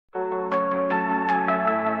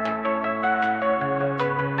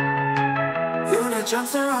Luna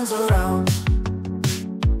jumps and runs around,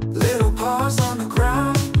 little paws on the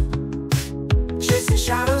ground, chasing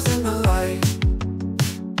shadows in the light.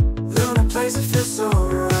 Luna plays, it feels so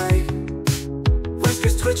right.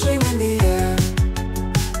 Whiskers twitching in the air,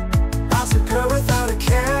 bouncing girl without a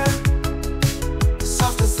care.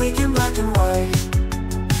 Soft and sleek in black and white,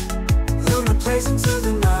 Luna plays into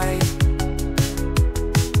the night.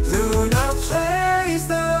 Luna plays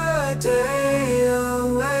the day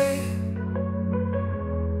away.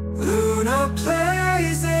 Luna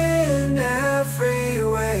plays in every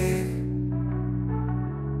way.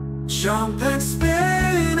 Jump and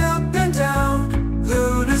spin up and down,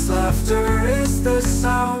 Luna's laughter is the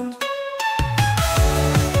sound.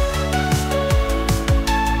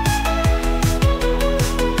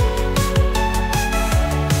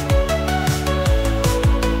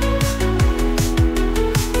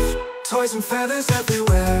 Toys and feathers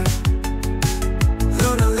everywhere,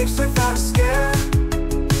 Luna leaps without a scare.